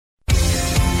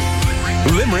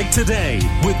Limerick Today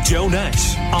with Joe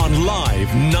Nash on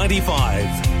Live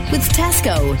 95. With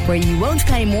Tesco, where you won't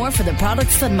pay more for the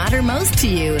products that matter most to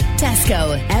you.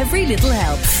 Tesco, every little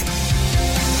helps.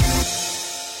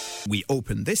 We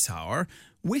open this hour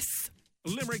with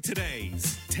Limerick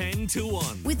Today's 10 to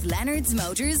 1. With Leonard's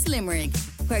Motors Limerick,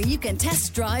 where you can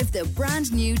test drive the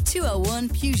brand new 201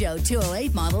 Peugeot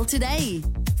 208 model today.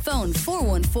 Phone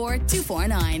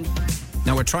 414-249.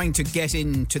 Now, we're trying to get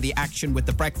into the action with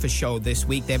the breakfast show this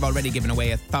week. They've already given away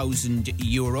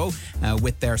 €1,000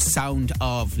 with their Sound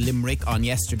of Limerick on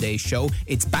yesterday's show.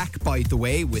 It's back, by the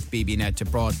way, with BBNet to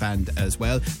broadband as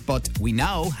well. But we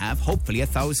now have, hopefully,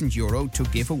 €1,000 to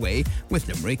give away with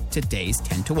Limerick Today's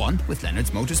 10 to 1 with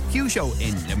Leonard's Motors Peugeot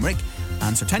in Limerick.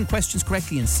 Answer 10 questions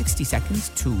correctly in 60 seconds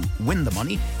to win the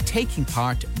money. Taking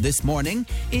part this morning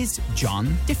is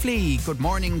John Diffley. Good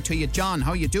morning to you, John.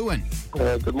 How are you doing?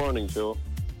 Good morning, Joe.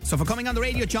 So for coming on the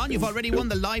radio, John, you've already won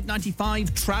the Live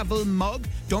 95 travel mug.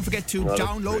 Don't forget to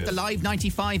download the Live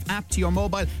 95 app to your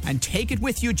mobile and take it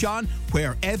with you, John,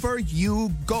 wherever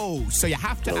you go. So you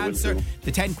have to answer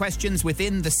the 10 questions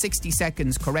within the 60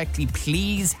 seconds correctly.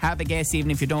 Please have a guess, even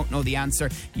if you don't know the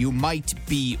answer. You might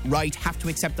be right. Have to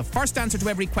accept the first answer to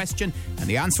every question and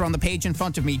the answer on the page in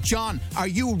front of me. John, are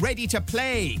you ready to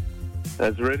play?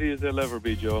 As ready as I'll ever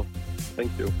be, Joe.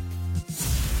 Thank you.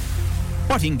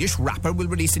 What English rapper will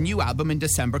release a new album in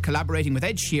December collaborating with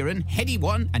Ed Sheeran, Headie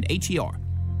One and H.E.R.?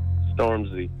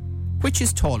 Stormzy. Which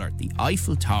is taller, the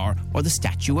Eiffel Tower or the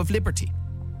Statue of Liberty?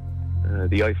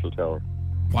 The Eiffel Tower.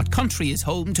 What country is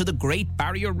home to the Great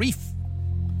Barrier Reef?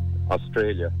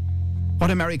 Australia. What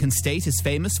American state is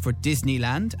famous for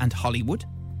Disneyland and Hollywood?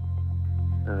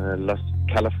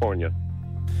 California.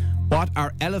 What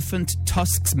are elephant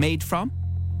tusks made from?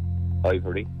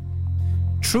 Ivory.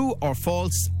 True or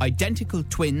false, identical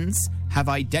twins have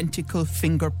identical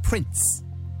fingerprints?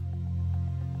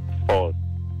 False.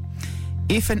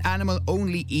 If an animal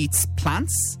only eats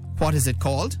plants, what is it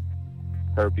called?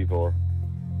 Herbivore.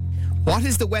 What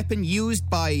is the weapon used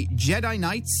by Jedi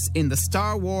Knights in the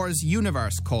Star Wars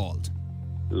universe called?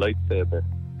 Lightsaber.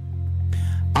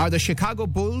 Are the Chicago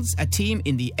Bulls a team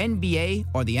in the NBA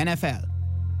or the NFL?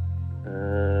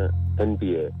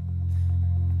 NBA.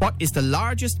 What is the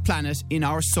largest planet in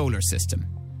our solar system?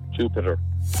 Jupiter.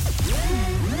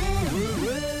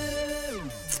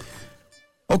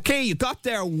 Okay, you got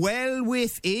there well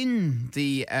within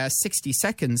the 60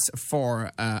 seconds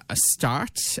for a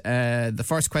start. The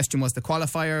first question was the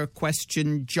qualifier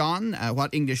question, John.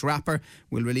 What English rapper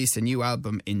will release a new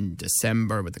album in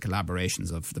December with the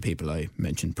collaborations of the people I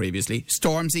mentioned previously?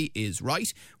 Stormzy is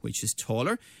right. Which is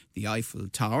taller, the Eiffel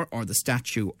Tower or the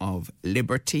Statue of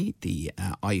Liberty? The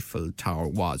Eiffel Tower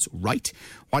was right.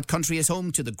 What country is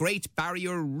home to the Great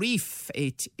Barrier Reef?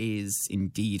 It is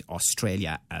indeed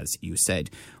Australia, as you said.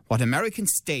 What American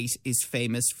state is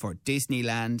famous for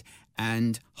Disneyland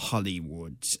and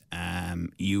Hollywood?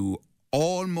 You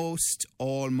almost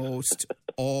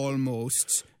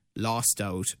lost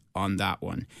out on that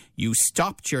one. You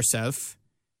stopped yourself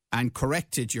and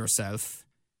corrected yourself.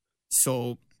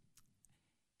 So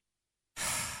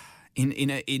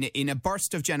in a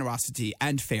burst of generosity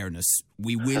and fairness,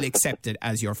 we will accept it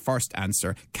as your first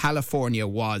answer. California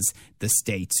was the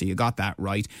state, so you got that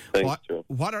right. Thanks, Joe.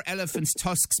 What are elephants'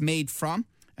 tusks made from?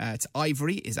 It's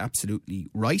ivory is absolutely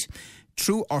right.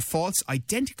 True or false,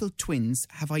 identical twins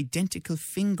have identical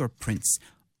fingerprints.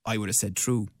 I would have said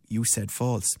true. You said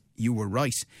false. You were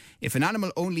right. If an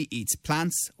animal only eats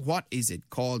plants, what is it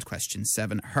called? Question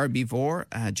 7. Herbivore.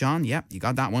 John, yeah, you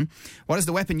got that one. What is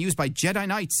the weapon used by Jedi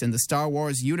Knights in the Star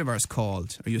Wars universe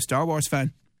called? Are you a Star Wars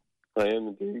fan? I am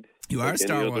indeed. You are a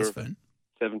Star Wars fan?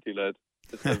 70 lad.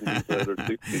 The 70s lad or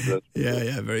 60s lad.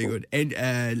 Yeah, very good. And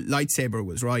lightsaber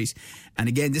was right. And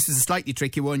again, this is a slightly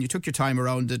tricky one. You took your time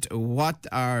around it. What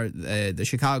are the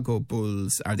Chicago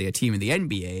Bulls? Are they a team in the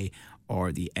NBA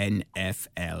or the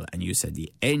NFL? And you said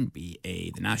the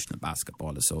NBA, the National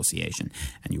Basketball Association.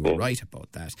 And you were right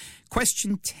about that.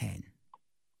 Question 10.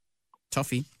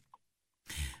 Toughie.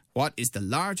 What is the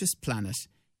largest planet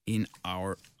in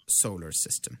our solar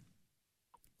system?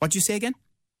 What'd you say again?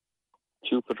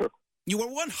 Jupiter. You were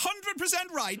 100%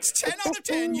 right. 10 out of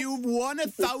 10. You've won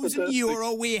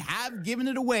 €1,000. We have given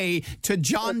it away to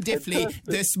John Diffley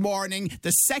this morning.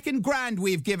 The second grand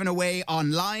we've given away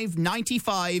on Live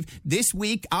 95 this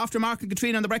week after Mark and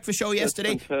Katrina on the breakfast show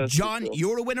yesterday. John, Joe.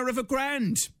 you're a winner of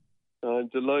 £1,000. I'm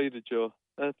delighted, Joe.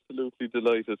 Absolutely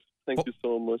delighted. Thank you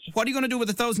so much. What are you going to do with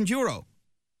 €1,000?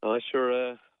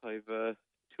 Sure. I've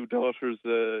two daughters,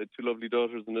 two lovely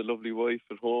daughters and a lovely wife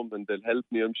at home, and they'll help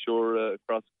me, I'm sure,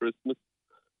 across Christmas.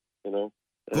 You know,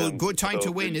 Good time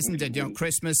to win, isn't it? You know,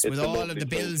 Christmas with all of the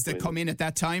bills that come in at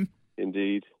that time.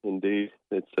 Indeed.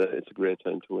 It's a great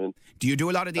time to win. Do you do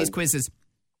a lot of these quizzes?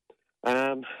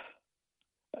 From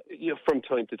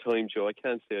time to time, Joe. I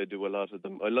can't say I do a lot of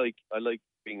them. I like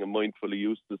being a mindful of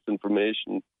useless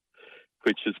information,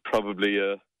 which is probably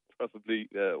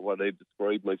what I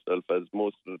describe myself as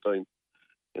most of the time.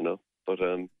 You know, but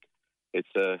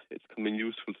it's coming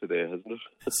useful today, hasn't it?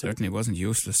 It certainly wasn't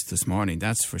useless this morning,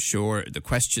 that's for sure. The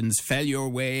questions fell your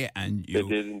way and you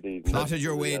did indeed. plotted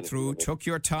your way through, took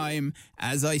your time.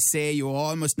 As I say, you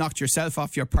almost knocked yourself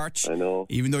off your perch. I know.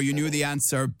 Even though you knew the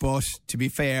answer, but to be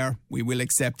fair, we will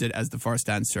accept it as the first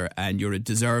answer, and you're a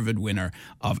deserved winner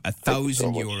of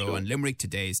 €1,000 on Limerick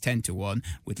Today's 10-1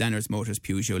 with Leonard's Motors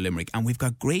Peugeot Limerick. And we've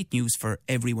got great news for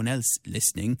everyone else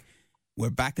listening. We're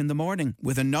back in the morning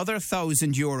with another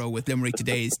 €1,000 with Limerick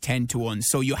Today's 10-1.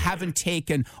 So you haven't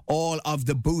taken all of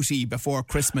the booty before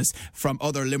Christmas from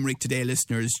other Limerick Today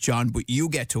listeners, John, but you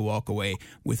get to walk away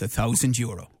with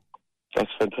 €1,000.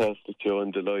 That's fantastic, Joe.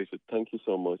 I'm delighted. Thank you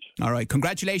so much. All right.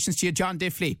 Congratulations to you, John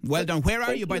Diffley. Well done. Where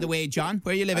are you, by the way, John?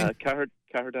 Where are you living?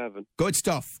 Caherdavan. Good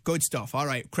stuff. All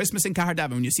right. Christmas in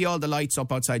Caherdavan. When you see all the lights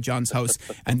up outside John's house,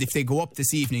 and if they go up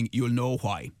this evening, you'll know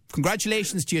why.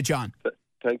 Congratulations to you, John.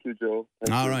 Thank you, Joe.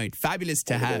 All right. Fabulous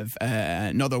to have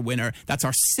another winner. That's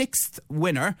our sixth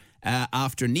winner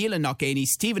after Neil in Knockany,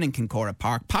 Stephen in Kincora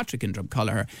Park, Patrick in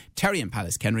Drumcolliher, Terry in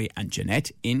Pallaskenry and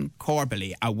Jeanette in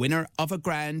Corbally. A winner of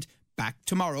 £1,000. Back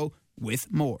tomorrow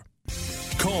with more.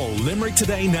 Call Limerick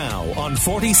Today now on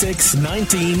 46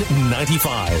 19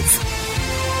 95.